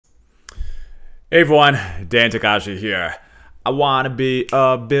Hey everyone, Dan Takahashi here. I wanna be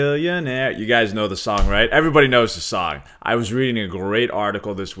a billionaire. You guys know the song, right? Everybody knows the song. I was reading a great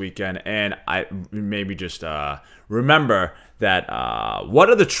article this weekend, and I maybe just remember that what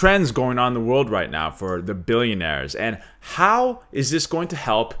are the trends going on in the world right now for the billionaires, and how is this going to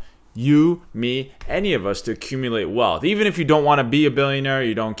help you, me, any of us to accumulate wealth? Even if you don't want to be a billionaire,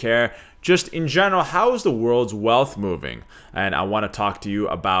 you don't care. Just in general, how is the world's wealth moving? And I want to talk to you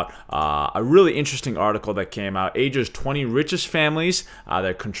about a really interesting article that came out. Asia's 20 richest families,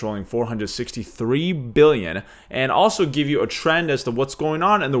 they're controlling 463 billion, and also give you a trend as to what's going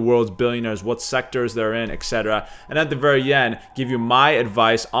on in the world's billionaires, what sectors they're in, etc. And at the very end, give you my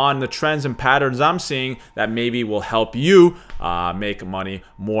advice on the trends and patterns I'm seeing that maybe will help you make money,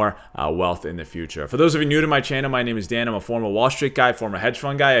 more wealth in the future. For those of you new to my channel, my name is Dan. I'm a former Wall Street guy, former hedge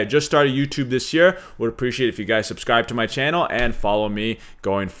fund guy. I just started YouTube this year. Would appreciate if you guys subscribe to my channel and follow me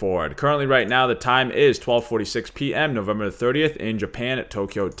going forward. Currently, right now, the time is 12:46 p.m. November the 30th in Japan at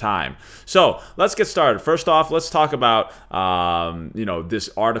Tokyo time. So let's get started. First off, let's talk about this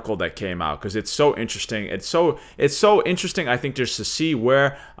article that came out, because it's so interesting. It's so interesting, I think, just to see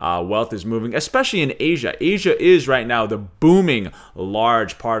where wealth is moving, especially in Asia. Asia is right now the booming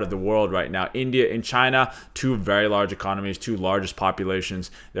large part of the world right now. India and China, two very large economies, two largest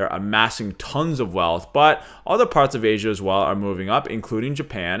populations. They're amassing tons of wealth, but other parts of Asia as well are moving up, including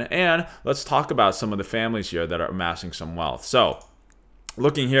Japan. And let's talk about some of the families here that are amassing some wealth. So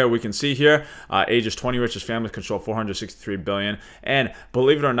looking here, we can see here, Asia's 20 richest families control 463 billion. And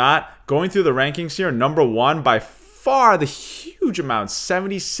believe it or not, going through the rankings here, number one by far, the huge amount,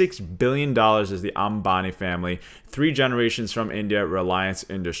 $76 billion, is the Ambani family. 3 generations from India, Reliance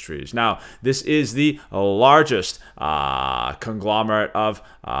Industries. Now, this is the largest conglomerate of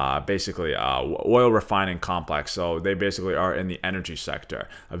basically oil refining complex. So they basically are in the energy sector.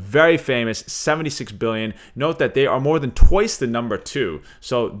 A very famous, 76 billion. Note that they are more than twice the number 2.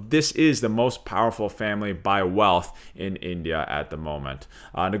 So this is the most powerful family by wealth in India at the moment.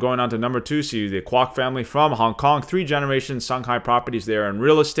 Now going on to number 2, see the Kwok family from Hong Kong. 3 generations, Shanghai properties there in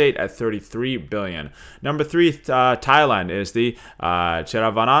real estate at 33 billion. Number 3, Thailand is the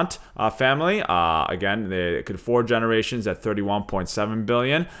Cheravanant family. Again, they could 4 generations at 31.7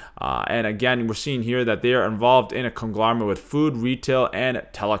 billion. And again, we're seeing here that they are involved in a conglomerate with food, retail, and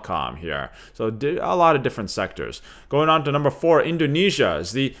telecom here. So a lot of different sectors. Going on to number 4, Indonesia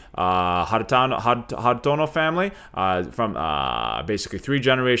is the Hartono family from basically 3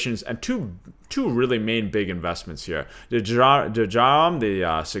 generations and two really main big investments here. The Jarum,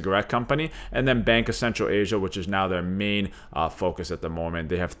 the cigarette company, and then Bank of Central Asia, which is now their main focus at the moment.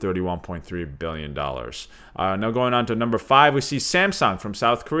 They have $31.3 billion. Now going on to number 5, we see Samsung from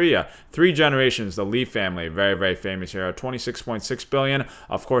South Korea. 3 generations, the Lee family, very, very famous here, 26.6 billion.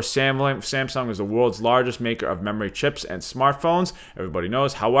 Of course, Samsung is the world's largest maker of memory chips and smartphones. Everybody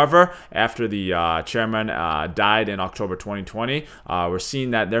knows. However, after the chairman died in October 2020, we're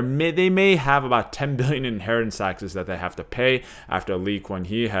seeing that they may have about 10 billion in inheritance taxes that they have to pay after Lee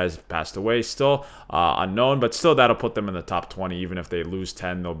Kuan-hee has passed away. Still unknown, but still that'll put them in the top 20. Even if they lose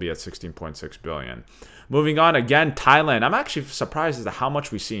 10, they'll be at 16.6 billion. Moving on, again, Thailand. I'm actually surprised as to how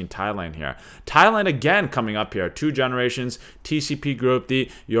much we see in Thailand here. Thailand, again, coming up here. 2 generations, TCP Group, the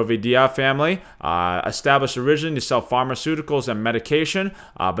Yovidia family. Established originally to sell pharmaceuticals and medication,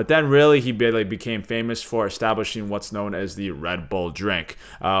 but then really he barely became famous for establishing what's known as the Red Bull drink.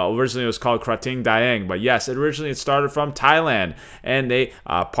 Originally it was called Krating Daeng, but yes, originally it started from Thailand, and they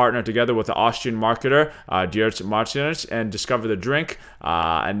partnered together with the Austrian marketer, Diertz Martinez, and discovered the drink,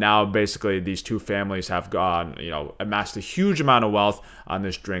 and now basically these two families have gone, amassed a huge amount of wealth on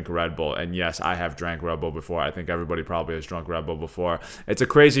this drink, Red Bull. And yes, I have drank Red Bull before. I think everybody probably has drunk Red Bull before. It's a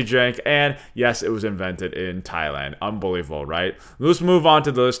crazy drink, and yes, it was invented in Thailand. Unbelievable, right? Let's move on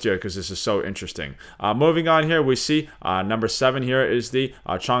to the list here, because this is so interesting. Moving on here, we see number 7 here is the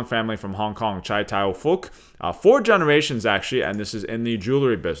Chong family from Hong Kong, Chai Tao Fook. 4 generations actually, and this is in the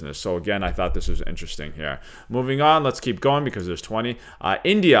jewelry business. So again, I thought this was interesting here. Moving on, let's keep going because there's 20.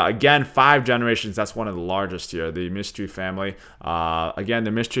 India, again, 5 generations. That's one of the largest here. The Mistry family. Again,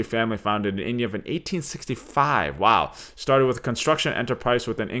 the Mistry family founded in India in 1865. Wow. Started with a construction enterprise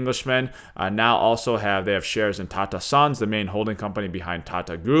with an Englishman. Now also they have shares in Tata Sons, the main holding company behind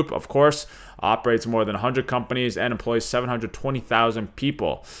Tata Group, of course. Operates more than 100 companies and employs 720,000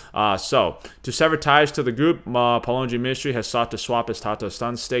 people. So, to sever ties to the group, Palonji Ministry has sought to swap his Tata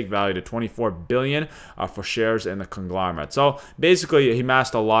Sons stake valued at $24 billion for shares in the conglomerate. So, basically, he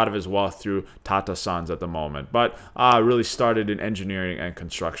amassed a lot of his wealth through Tata Sons at the moment, but really started in engineering and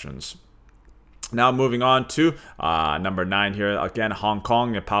constructions. Now moving on to number 9 here, again Hong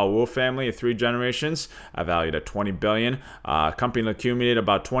Kong, the Pao Wu family, 3 generations, valued at $20 billion. Company accumulated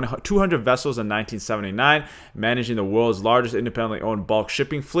about 200 vessels in 1979, managing the world's largest independently owned bulk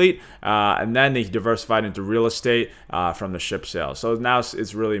shipping fleet, and then they diversified into real estate from the ship sales. So now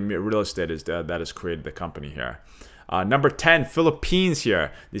it's really real estate that has created the company here. Number 10, Philippines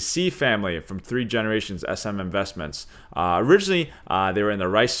here. The C family from 3 generations, SM Investments. Originally, they were in the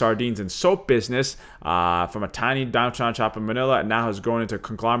rice, sardines, and soap business from a tiny downtown shop in Manila, and now has grown into a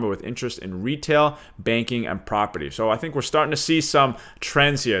conglomerate with interest in retail, banking, and property. So I think we're starting to see some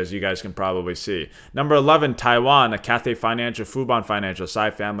trends here, as you guys can probably see. Number 11, Taiwan, a Cathay Financial, Fubon Financial, Sai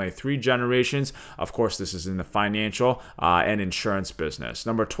family, 3 generations. Of course, this is in the financial and insurance business.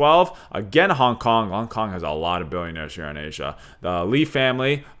 Number 12, again Hong Kong. Hong Kong has a lot of billionaires here in Asia. The Lee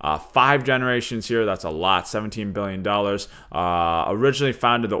family, 5 generations here. That's a lot, $17 billion. Originally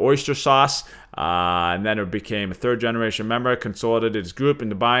founded the oyster sauce, and then it became a 3rd generation member, consolidated its group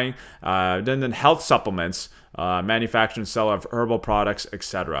into buying, then health supplements, manufacturing, seller of herbal products,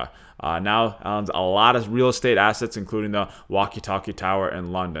 etc. Now owns a lot of real estate assets, including the Walkie-Talkie Tower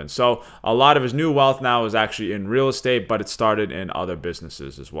in London. So a lot of his new wealth now is actually in real estate, but it started in other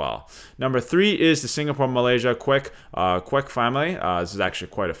businesses as well. Number 3 is the Singapore, Malaysia Quick family. This is actually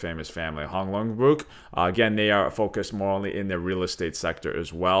quite a famous family. Hong Leong Group. Again, they are focused more only in the real estate sector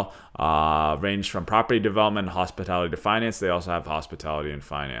as well. Range from property development and hospitality to finance. They also have hospitality and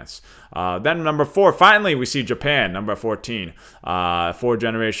finance. Then number 4, finally, we see Japan, number 14. 4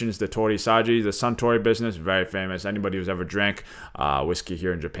 generations, the Tori Saji, the Suntory business, very famous. Anybody who's ever drank whiskey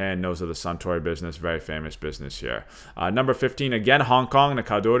here in Japan knows of the Suntory business, very famous business here. Number 15, again, Hong Kong, the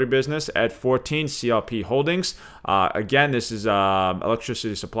Kadori business. At 14, CLP Holdings. Again, this is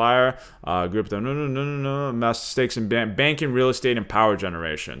electricity supplier group. Stakes in banking, real estate, and power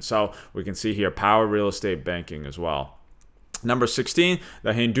generation. So we can see here power, real estate, banking as well. Number 16,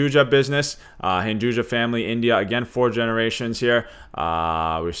 the Hinduja business, Hinduja family, India. Again, 4 generations here.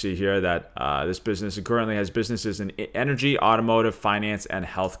 We see here that this business currently has businesses in energy, automotive, finance, and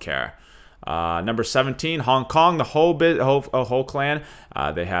healthcare. Number 17, Hong Kong, the whole clan.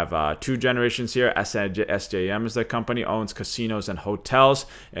 They have 2 generations here. SJM is the company, owns casinos and hotels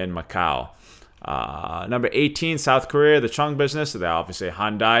in Macau. Number 18, South Korea, the Chung business. So they obviously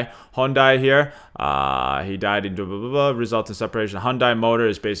Hyundai here. He died in result in separation. Hyundai Motor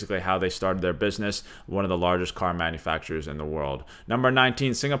is basically how they started their business, one of the largest car manufacturers in the world. Number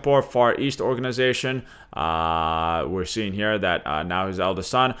 19, Singapore Far East organization. We're seeing here that now his eldest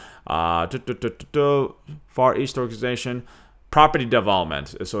son, Far East organization. Property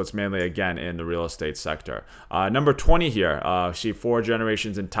development, so it's mainly, again, in the real estate sector. Number 20 here, see 4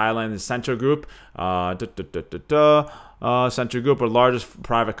 generations in Thailand, the Central Group. Central Group are the largest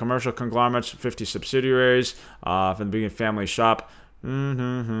private commercial conglomerates, 50 subsidiaries, from the beginning, family shop.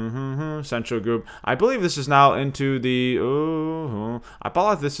 Central Group. I believe this is now into the. I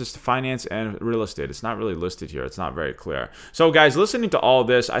believe this is finance and real estate. It's not really listed here. It's not very clear. So, guys, listening to all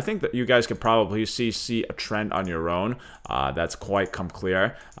this, I think that you guys can probably see a trend on your own. That's quite come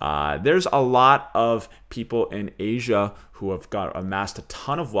clear. There's a lot of people in Asia who have amassed a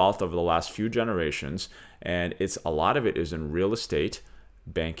ton of wealth over the last few generations, and a lot of it is in real estate,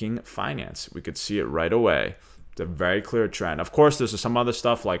 banking, finance. We could see it right away. It's a very clear trend. Of course, there's some other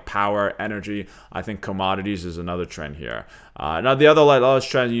stuff like power, energy. I think commodities is another trend here. Now, the other large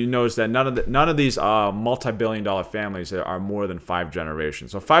trend you notice that none of these multi-billion-dollar families are more than 5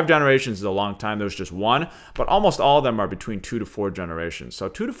 generations. So 5 generations is a long time. There's just 1, but almost all of them are between 2 to 4 generations. So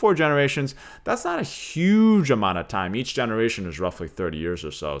 2 to 4 generations, that's not a huge amount of time. Each generation is roughly 30 years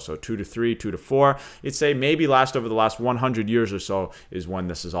or so. So 2 to 3, 2 to 4, you'd say maybe over the last 100 years or so is when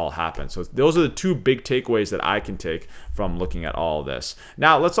this has all happened. So those are the 2 big takeaways that I can take from looking at all of this.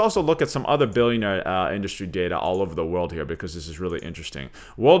 Now, let's also look at some other billionaire industry data all over the world here, because this is really interesting.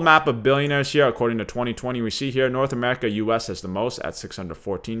 World map of billionaires here, according to 2020, we see here North America, US has the most at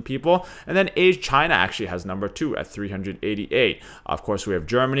 614 people, and then China actually has number 2 at 388. Of course, we have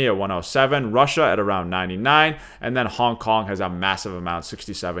Germany at 107, Russia at around 99, and then Hong Kong has a massive amount,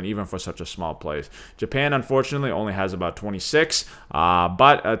 67, even for such a small place. Japan, unfortunately, only has about 26,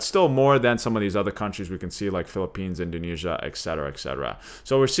 but it's still more than some of these other countries we can see, like Philippines, Indonesia, etc., etc.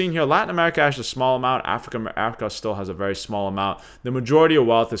 So we're seeing here Latin America has a small amount. Africa still has a very small amount. The majority of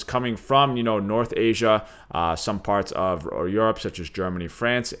wealth is coming from, North Asia, some parts of Europe, such as Germany,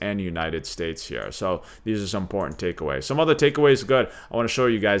 France, and United States here. So these are some important takeaways. Some other takeaways, good. I want to show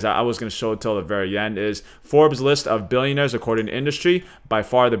you guys. I was going to show it till the very end. Is Forbes list of billionaires according to industry. By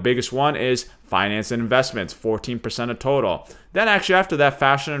far, the biggest one is finance and investments, 14% of total. Then actually after that,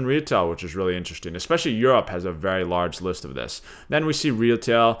 fashion and retail, which is really interesting. Especially Europe has a very large list of this. Then we see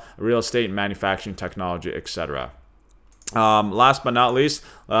retail, real estate, manufacturing, technology, etc. Last but not least,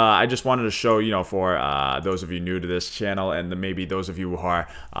 I just wanted to show, for those of you new to this channel and maybe those of you who are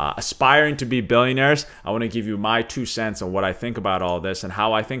aspiring to be billionaires, I want to give you my 2 cents on what I think about all this and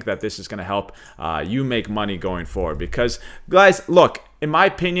how I think that this is going to help you make money going forward. Because, guys, look, in my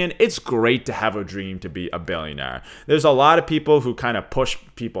opinion, it's great to have a dream to be a billionaire. There's a lot of people who kind of push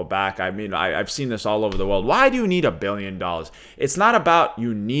people back. I mean, I've seen this all over the world. Why do you need $1 billion? It's not about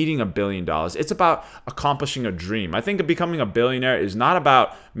you needing $1 billion. It's about accomplishing a dream. I think becoming a billionaire is not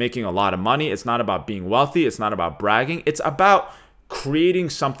about making a lot of money. It's not about being wealthy. It's not about bragging. It's about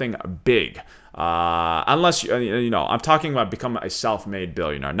creating something big. Unless, I'm talking about becoming a self-made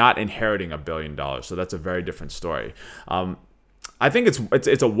billionaire, not inheriting $1 billion. So that's a very different story. I think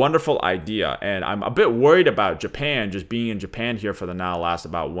it's a wonderful idea, and I'm a bit worried about Japan, just being in Japan here for the last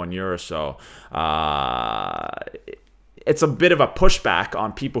about 1 year or so. It's a bit of a pushback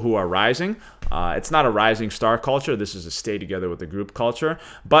on people who are rising. It's not a rising star culture. This is a stay together with the group culture.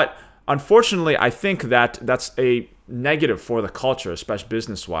 But unfortunately, I think that that's a negative for the culture, especially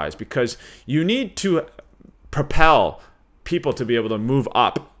business-wise, because you need to propel people to be able to move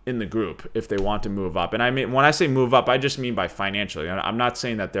up in the group if they want to move up. And I mean, when I say move up, I just mean by financially. I'm not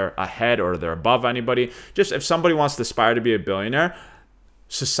saying that they're ahead or they're above anybody. Just if somebody wants to aspire to be a billionaire,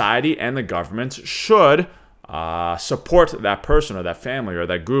 society and the government should support that person or that family or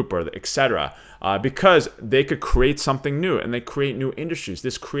that group or etc. Because they could create something new, and they create new industries.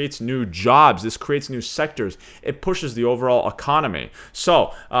 This creates new jobs. This creates new sectors. It pushes the overall economy.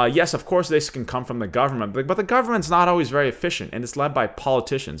 So yes, of course, this can come from the government, but the government's not always very efficient, and it's led by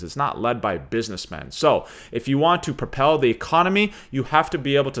politicians. It's not led by businessmen. So if you want to propel the economy, you have to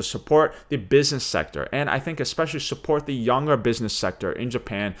be able to support the business sector, and I think especially support the younger business sector in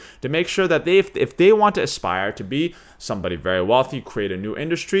Japan to make sure that if they want to aspire to be somebody very wealthy, create a new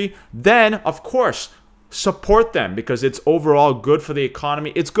industry, then of course support them, because it's overall good for the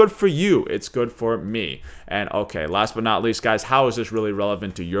economy. It's good for you. It's good for me. And okay, last but not least, guys, how is this really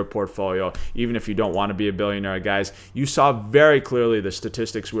relevant to your portfolio? Even if you don't want to be a billionaire, guys, you saw very clearly the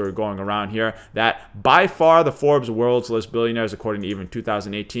statistics we were going around here that by far the Forbes World's List billionaires, according to even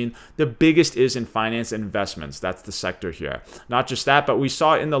 2018, the biggest is in finance and investments. That's the sector here. Not just that, but we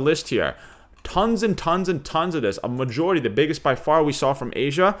saw in the list here, tons and tons and tons of this. A majority, the biggest by far we saw from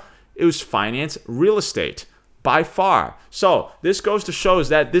Asia, it was finance, real estate, by far. So this goes to show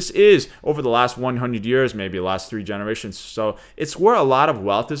that this is, over the last 100 years, maybe the last 3 generations, so it's where a lot of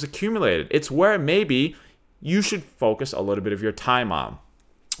wealth is accumulated. It's where maybe you should focus a little bit of your time on.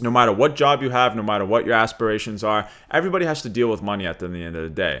 No matter what job you have, no matter what your aspirations are, everybody has to deal with money at the end of the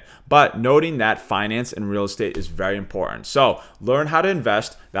day. But noting that finance and real estate is very important. So learn how to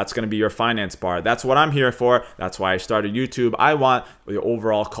invest. That's going to be your finance part. That's what I'm here for. That's why I started YouTube. I want the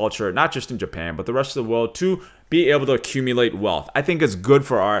overall culture, not just in Japan, but the rest of the world, to be able to accumulate wealth. I think it's good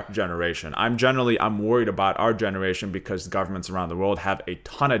for our generation. I'm worried about our generation because the governments around the world have a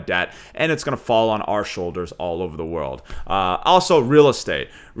ton of debt, and it's going to fall on our shoulders all over the world. Also, real estate.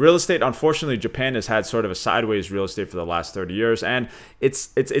 Real estate, unfortunately, Japan has had sort of a sideways real estate for the last 30 years, and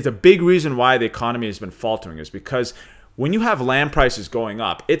it's a big reason why the economy has been faltering, is because when you have land prices going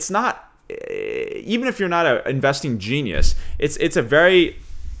up, it's not, even if you're not an investing genius, it's a very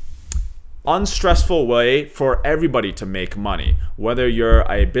unstressful way for everybody to make money. Whether you're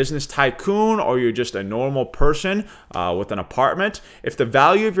a business tycoon or you're just a normal person with an apartment, if the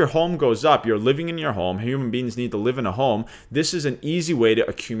value of your home goes up, you're living in your home, human beings need to live in a home, this is an easy way to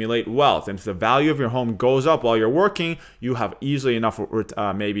accumulate wealth. And if the value of your home goes up while you're working, you have easily enough,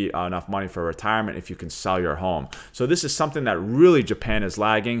 maybe enough money for retirement if you can sell your home. So this is something that really Japan is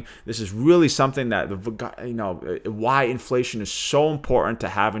lagging. This is really something that, why inflation is so important to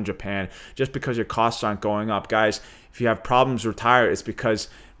have in Japan. Just because your costs aren't going up, guys, if you have problems retire, it's because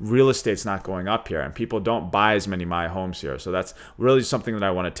real estate's not going up here, and people don't buy as many my homes here. So that's really something that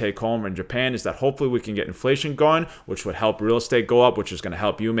I want to take home in Japan, is that hopefully we can get inflation going, which would help real estate go up, which is going to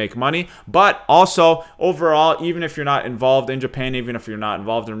help you make money. But also, overall, even if you're not involved in Japan, even if you're not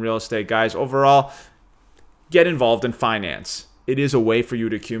involved in real estate, guys, overall, get involved in finance. It is a way for you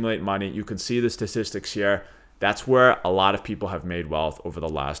to accumulate money. You can see the statistics here. That's where a lot of people have made wealth over the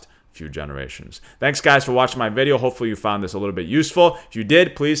last few generations. Thanks guys for watching my video. Hopefully you found this a little bit useful. If you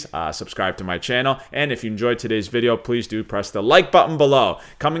did, please subscribe to my channel. And if you enjoyed today's video, please do press the like button below.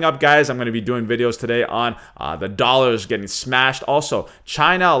 Coming up guys, I'm going to be doing videos today on the dollars getting smashed. Also,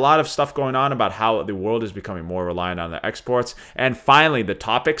 China, a lot of stuff going on about how the world is becoming more reliant on the exports. And finally, the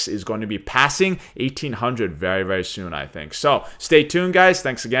topics is going to be passing 1800 very, very soon, I think. So stay tuned guys.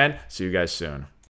 Thanks again. See you guys soon.